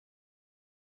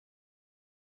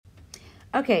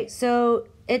Okay, so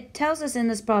it tells us in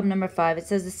this problem number 5, it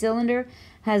says the cylinder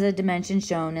has a dimension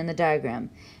shown in the diagram.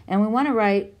 And we want to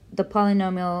write the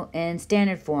polynomial in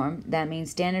standard form. That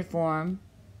means standard form,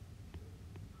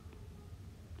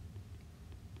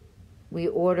 we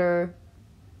order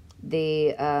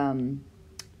the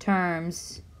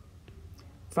terms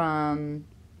from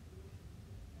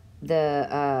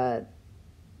the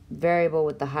variable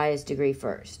with the highest degree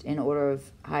first, in order of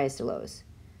highest to lowest.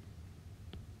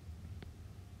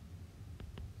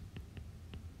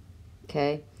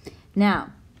 Okay,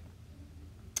 now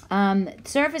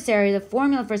surface area, the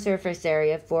formula for surface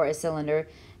area for a cylinder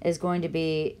is going to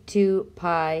be 2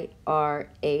 pi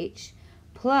RH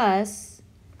plus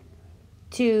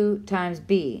 2 times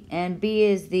B, and B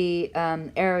is the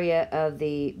area of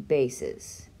the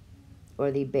bases,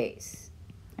 or the base.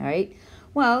 All right,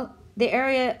 well, the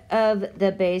area of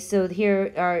the base, so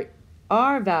here our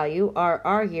R value, our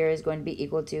R here is going to be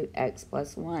equal to x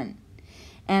plus 1.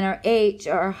 And our h,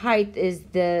 our height, is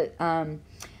the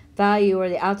value or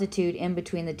the altitude in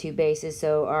between the two bases.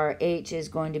 So our h is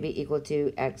going to be equal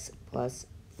to x plus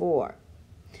 4.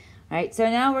 All right, so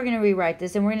now we're going to rewrite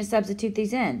this, and we're going to substitute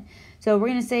these in. So we're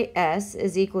going to say s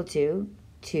is equal to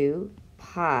 2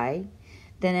 pi.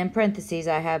 Then in parentheses,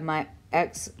 I have my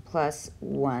x plus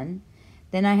 1.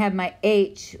 Then I have my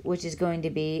h, which is going to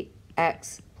be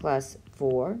x plus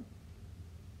 4.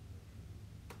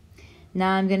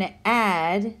 Now I'm going to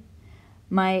add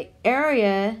my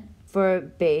area for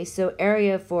base. So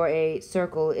area for a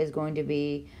circle is going to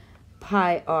be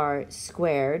pi r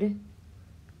squared.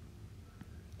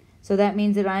 So that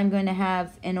means that I'm going to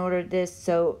have, in order this,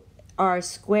 so r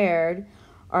squared,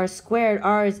 r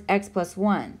is x plus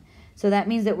 1. So that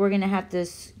means that we're going to have to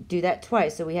do that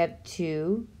twice. So we have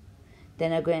 2,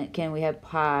 then again we have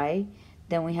pi,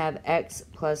 then we have x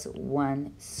plus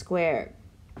 1 squared.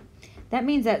 That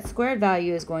means that squared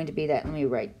value is going to be that. Let me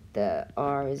write the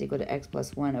r is equal to x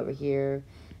plus 1 over here,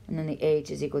 and then the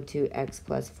h is equal to x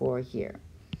plus 4 here.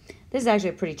 This is actually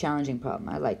a pretty challenging problem.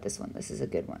 I like this one. This is a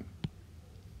good one.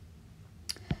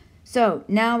 So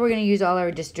now we're going to use all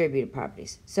our distributive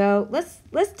properties. So let's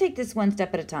take this one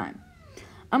step at a time.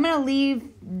 I'm going to leave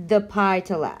the pi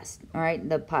to last. All right,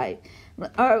 the pi.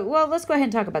 Well, let's go ahead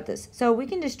and talk about this. So we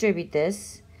can distribute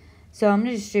this. So I'm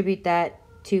going to distribute that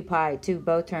 2 pi to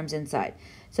both terms inside.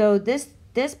 So this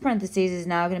parentheses is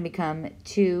now going to become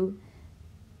 2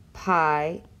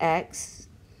 pi x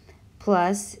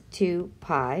plus 2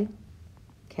 pi.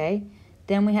 Okay.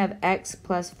 Then we have x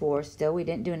plus 4 still. We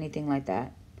didn't do anything like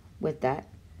that with that.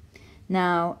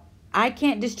 Now, I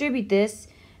can't distribute this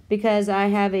because I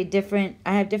have different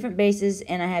bases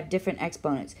and I have different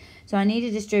exponents. So I need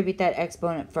to distribute that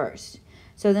exponent first.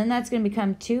 So then that's going to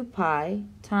become 2 pi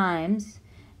times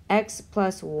x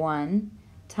plus 1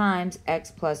 times x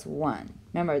plus 1.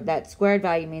 Remember, that squared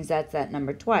value means that's that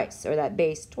number twice, or that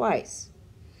base twice.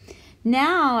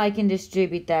 Now I can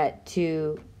distribute that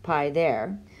 2 pi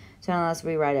there. So now let's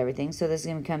rewrite everything. So this is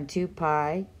going to become 2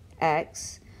 pi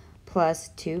x plus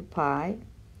 2 pi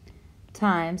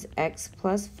times x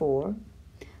plus 4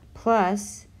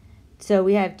 plus, so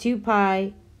we have 2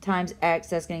 pi times x,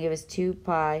 that's going to give us 2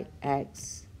 pi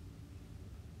x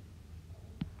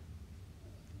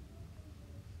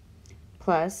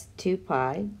plus 2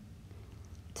 pi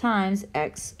times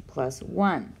x plus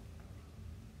 1.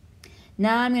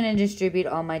 Now I'm going to distribute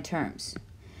all my terms.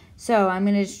 So I'm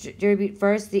going to distribute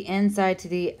first the inside to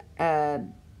the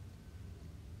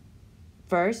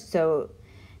first. So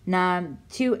now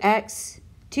 2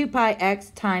 pi x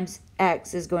times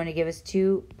x is going to give us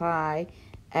 2 pi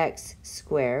x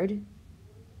squared.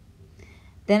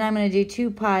 Then I'm going to do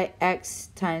 2 pi x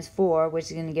times 4, which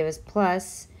is going to give us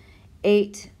plus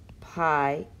 8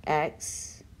 pi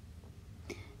x.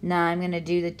 Now I'm going to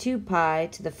do the 2 pi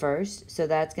to the first, so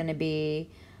that's going to be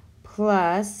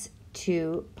plus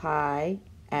 2 pi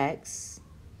x.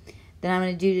 Then I'm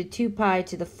going to do the 2 pi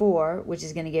to the 4, which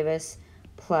is going to give us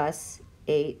plus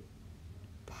 8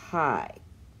 pi.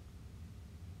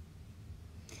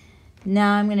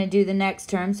 Now I'm going to do the next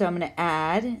term, so I'm going to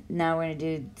add. Now we're going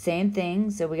to do the same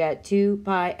thing. So we got 2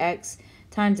 pi x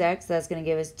times x. That's going to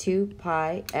give us 2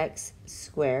 pi x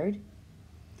squared.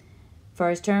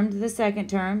 First term to the second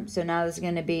term. So now this is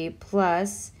going to be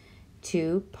plus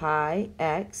 2 pi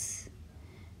x.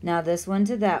 Now this one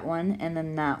to that one, and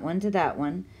then that one to that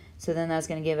one. So then that's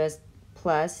going to give us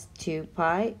plus 2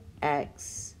 pi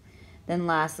x. Then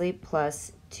lastly,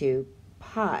 plus 2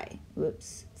 pi.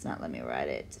 Whoops, it's not letting me write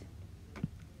it.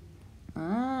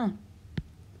 Try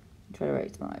to write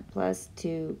it smaller. Plus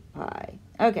 2 pi.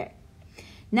 Okay.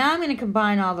 Now I'm going to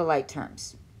combine all the like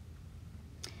terms.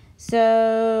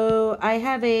 So I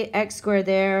have a x squared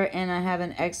there, and I have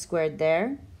an x squared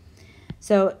there.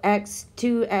 So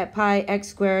 2 at pi x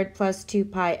squared plus 2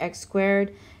 pi x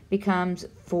squared becomes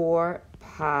 4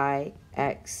 pi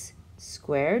x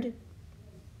squared.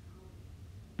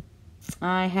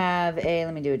 I have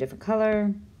let me do a different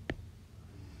color.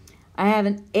 I have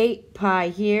an 8 pi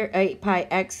here, 8 pi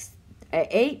x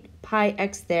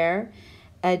there,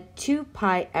 a 2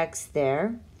 pi x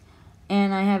there,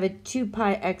 and I have a 2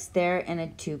 pi x there and a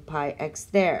 2 pi x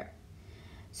there.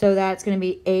 So that's going to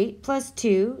be 8 plus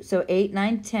 2, so 8,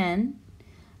 9, 10,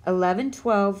 11,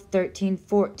 12, 13,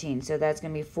 14. So that's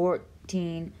going to be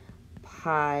 14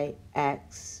 pi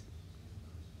x.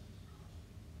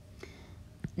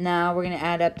 Now we're going to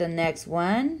add up the next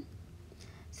one.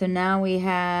 So now we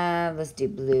have, let's do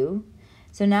blue.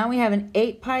 So now we have an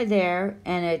 8 pi there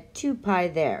and a 2 pi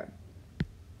there.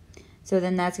 So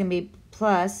then that's going to be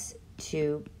plus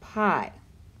 2 pi.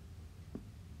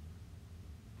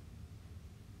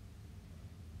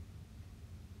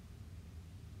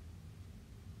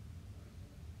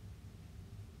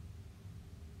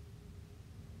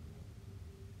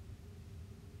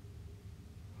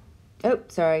 Oh,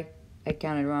 sorry, I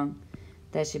counted wrong.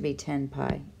 That should be 10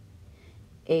 pi.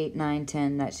 8, 9,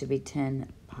 10, that should be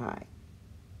 10 pi.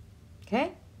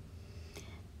 Okay?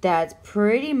 That's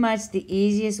pretty much the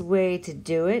easiest way to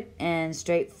do it and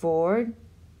straightforward.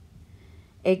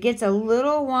 It gets a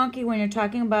little wonky when you're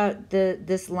talking about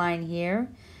this line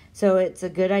here. So it's a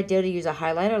good idea to use a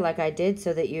highlighter like I did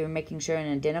so that you're making sure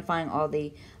and identifying all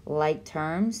the like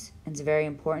terms. It's very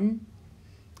important.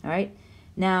 All right?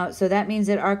 Now, so that means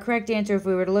that our correct answer, if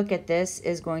we were to look at this,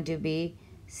 is going to be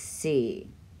C.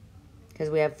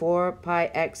 Because we have 4 pi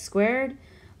x squared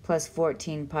plus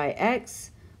 14 pi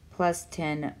x plus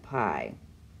 10 pi.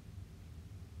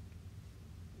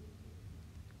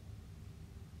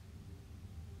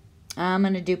 I'm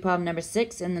going to do problem number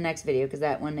 6 in the next video because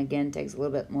that one, again, takes a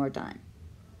little bit more time.